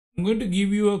I'm going to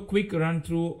give you a quick run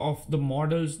through of the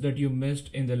models that you missed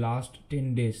in the last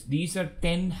 10 days. These are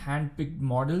 10 handpicked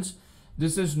models.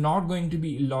 This is not going to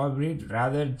be elaborate,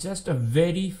 rather just a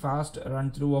very fast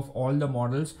run through of all the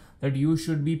models that you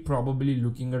should be probably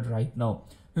looking at right now.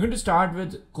 We're going to start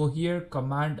with Cohere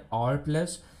Command R+.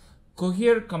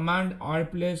 Cohere Command R+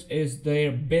 is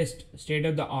their best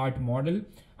state-of-the-art model,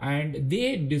 and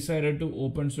they decided to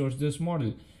open source this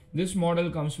model. This model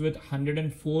comes with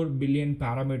 104 billion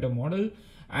parameter model,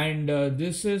 and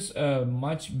this is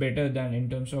much better than in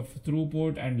terms of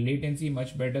throughput and latency,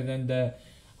 much better than the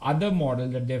other model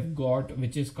that they've got,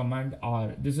 which is Command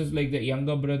R. This is like the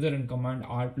younger brother, and Command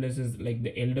R+ is like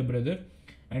the elder brother,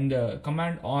 and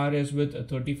Command R is with a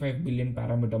 35 billion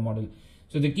parameter model.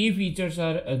 So the key features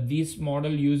are this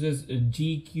model uses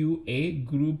GQA,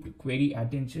 grouped query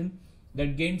attention,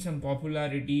 that gained some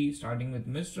popularity starting with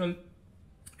Mistral.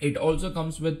 It also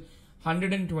comes with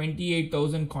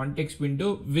 128,000 context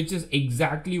window, which is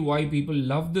exactly why people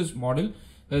love this model.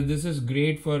 This is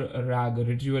great for RAG,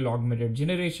 retrieval augmented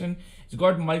generation. It's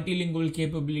got multilingual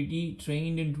capability,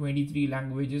 trained in 23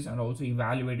 languages and also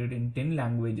evaluated in 10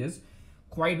 languages.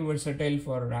 Quite versatile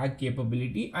for RAG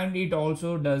capability, and it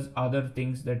also does other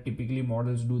things that typically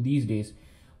models do these days.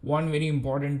 One very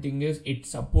important thing is it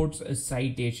supports a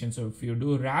citation. So if you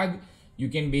do RAG, you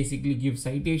can basically give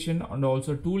citation and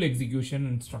also tool execution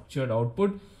and structured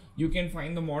output. You can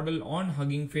find the model on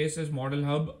Hugging Face's Model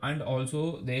Hub, and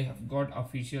also they have got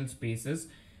official spaces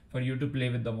for you to play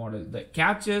with the model. The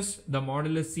catch is the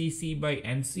model is CC by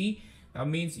NC. That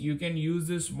means you can use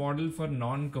this model for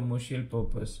non-commercial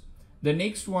purpose. The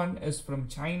next one is from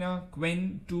China,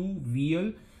 Qwen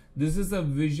VL. This is a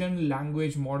vision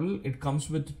language model. It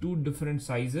comes with two different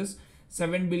sizes,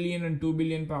 7 billion and 2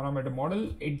 billion parameter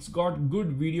model. It's got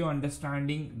good video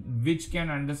understanding, which can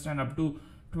understand up to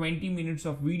 20 minutes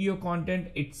of video content.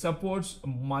 It supports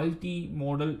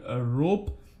multimodal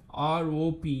rope,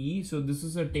 ROPE. So this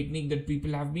is a technique that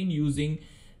people have been using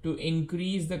to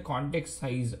increase the context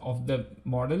size of the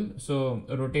model. So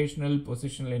rotational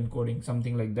positional encoding,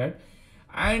 something like that.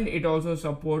 And it also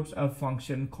supports a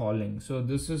function calling. So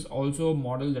this is also a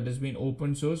model that has been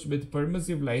open source with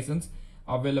permissive license,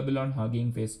 available on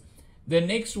Hugging Face. The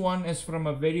next one is from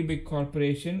a very big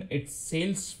corporation. It's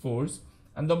Salesforce,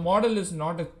 and the model is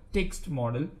not a text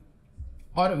model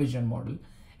or a vision model.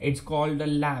 It's called a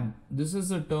LAM. This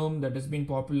is a term that has been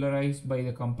popularized by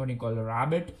the company called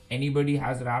Rabbit. Anybody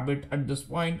has Rabbit at this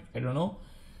point? I don't know.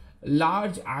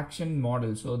 Large action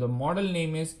model. So the model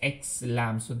name is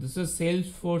xLAM. So this is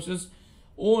Salesforce's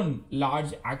own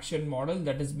large action model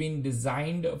that has been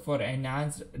designed for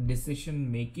enhanced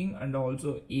decision making and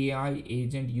also AI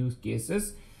agent use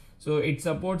cases. So it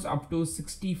supports up to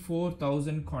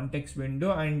 64,000 context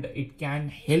window, and it can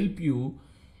help you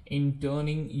in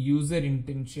turning user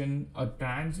intention or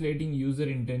translating user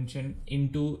intention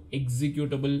into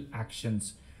executable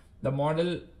actions. The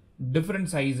model different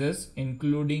sizes,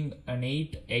 including an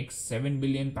 8x 7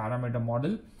 billion parameter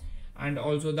model, and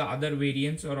also the other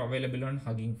variants are available on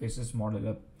Hugging Face's Model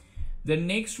Hub. The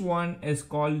next one is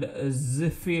called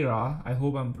Zyphyra. I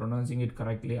hope I'm pronouncing it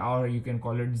correctly, or you can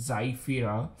call it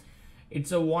Zyphyra.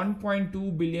 It's a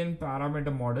 1.2 billion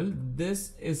parameter model.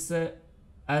 This is a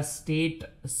state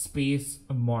space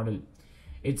model.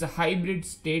 It's a hybrid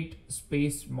state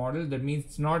space model. That means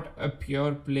it's not a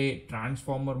pure play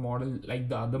transformer model like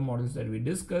the other models that we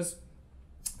discussed.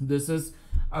 This is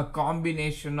a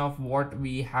combination of what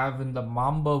we have in the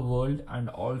Mamba world and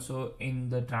also in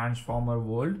the transformer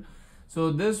world.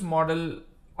 So this model,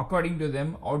 according to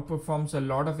them, outperforms a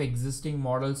lot of existing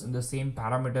models in the same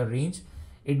parameter range.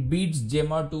 It beats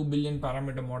Jamba 2 billion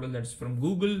parameter model that's from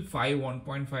Google, Phi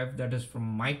 1.5 that is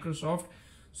from Microsoft.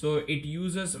 So it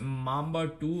uses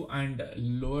Mamba 2 and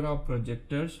LoRa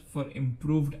projectors for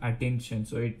improved attention.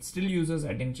 So it still uses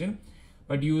attention,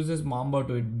 but uses Mamba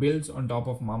 2. It builds on top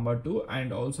of Mamba 2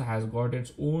 and also has got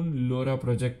its own LoRa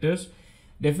projectors.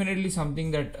 Definitely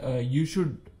something that you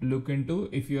should look into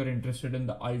if you are interested in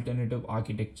the alternative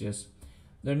architectures.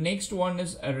 The next one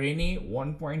is a Rene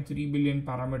 1.3 billion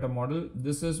parameter model.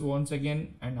 This is once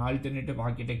again an alternative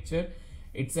architecture.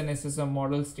 It's an SSM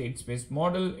model, state space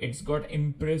model. It's got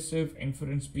impressive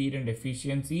inference speed and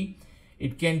efficiency.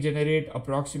 It can generate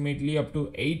approximately up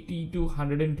to 80 to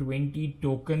 120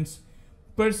 tokens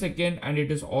per second, and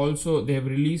it is also, they have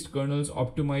released kernels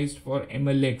optimized for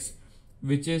MLX,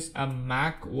 which is a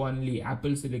Mac only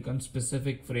Apple Silicon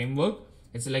specific framework.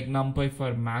 It's like NumPy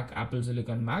for Mac, Apple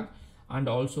Silicon Mac, and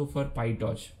also for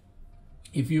PyTorch.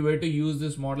 If you were to use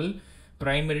this model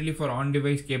primarily for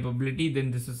on-device capability,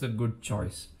 then this is a good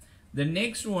choice. The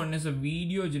next one is a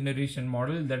video generation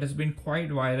model that has been quite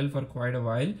viral for quite a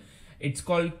while. It's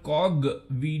called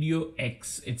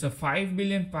CogVideoX. It's a 5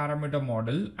 billion parameter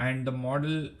model, and the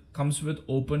model comes with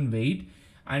open weight,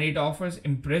 and it offers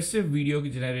impressive video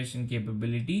generation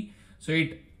capability. So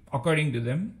it, according to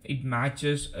them, it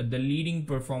matches the leading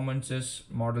performances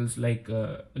models like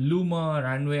Luma,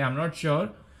 Runway. I'm not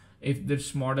sure if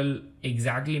this model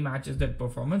exactly matches that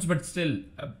performance, but still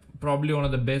probably one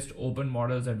of the best open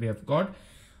models that we have got.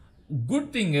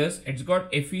 Good thing is it's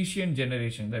got efficient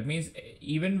generation. That means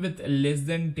even with less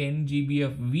than 10 GB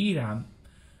of VRAM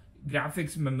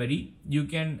graphics memory, you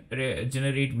can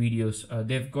generate videos.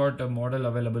 They've got a model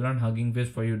available on Hugging Face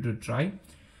for you to try.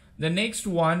 The next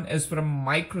one is from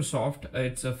Microsoft.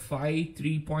 It's a Phi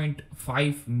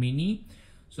 3.5 mini.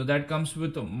 So that comes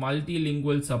with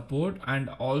multilingual support, and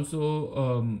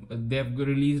also they've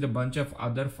released a bunch of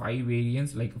other Phi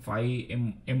variants like Phi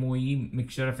MOE,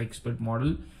 mixture of expert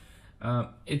model.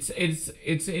 It's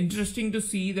interesting to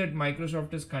see that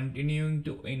Microsoft is continuing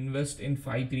to invest in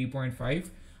Phi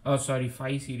 3.5,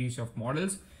 Phi series of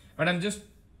models, but I'm just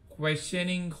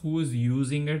questioning who is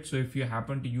using it. So if you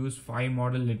happen to use Phi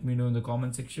model, let me know in the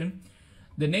comment section.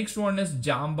 The next one is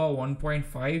Jamba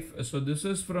 1.5. So this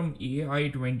is from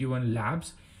AI21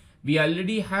 Labs. We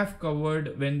already have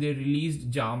covered when they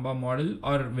released Jamba model,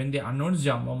 or when they announced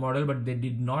Jamba model, but they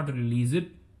did not release it.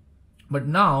 But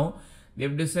now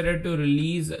they've decided to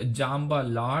release Jamba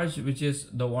large, which is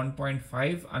the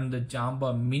 1.5, and the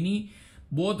Jamba mini.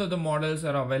 Both of the models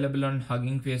are available on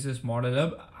Hugging Face's Model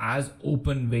Hub as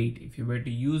open weight. If you were to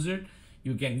use it,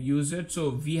 you can use it.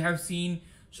 So we have seen,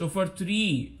 so for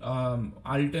three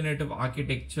alternative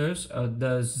architectures,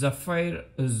 the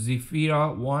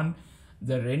Zyphyra one,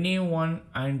 the Rene one,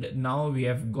 and now we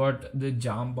have got the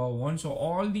Jamba one. So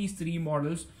all these three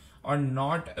models are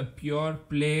not a pure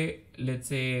play, let's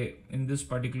say in this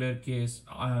particular case,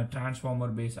 transformer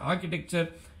based architecture.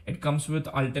 It comes with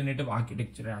alternative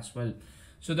architecture as well.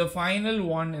 So the final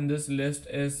one in this list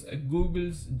is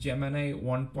Google's Gemini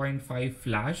 1.5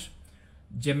 Flash,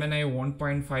 Gemini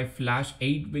 1.5 Flash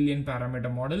 8 billion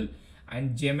parameter model,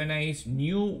 and Gemini's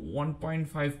new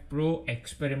 1.5 Pro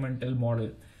experimental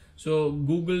model. So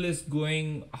Google is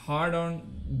going hard on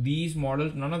these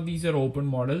models. None of these are open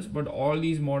models, but all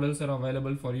these models are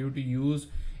available for you to use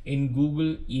in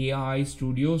Google AI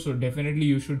Studio. So definitely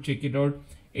you should check it out.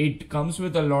 It comes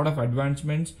with a lot of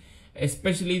advancements,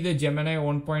 especially the Gemini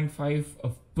 1.5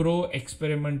 Pro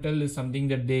experimental is something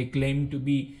that they claim to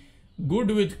be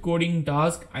good with coding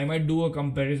tasks. I might do a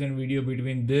comparison video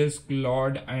between this,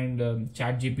 Claude, and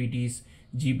ChatGPT's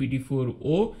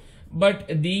GPT-4o.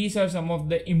 But these are some of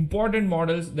the important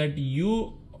models that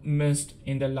you missed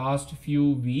in the last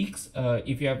few weeks.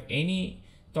 If you have any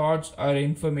thoughts or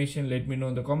information, let me know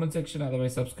in the comment section.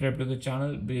 Otherwise, subscribe to the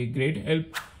channel. It'll be a great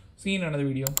help. See you in another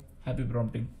video. Happy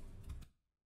prompting.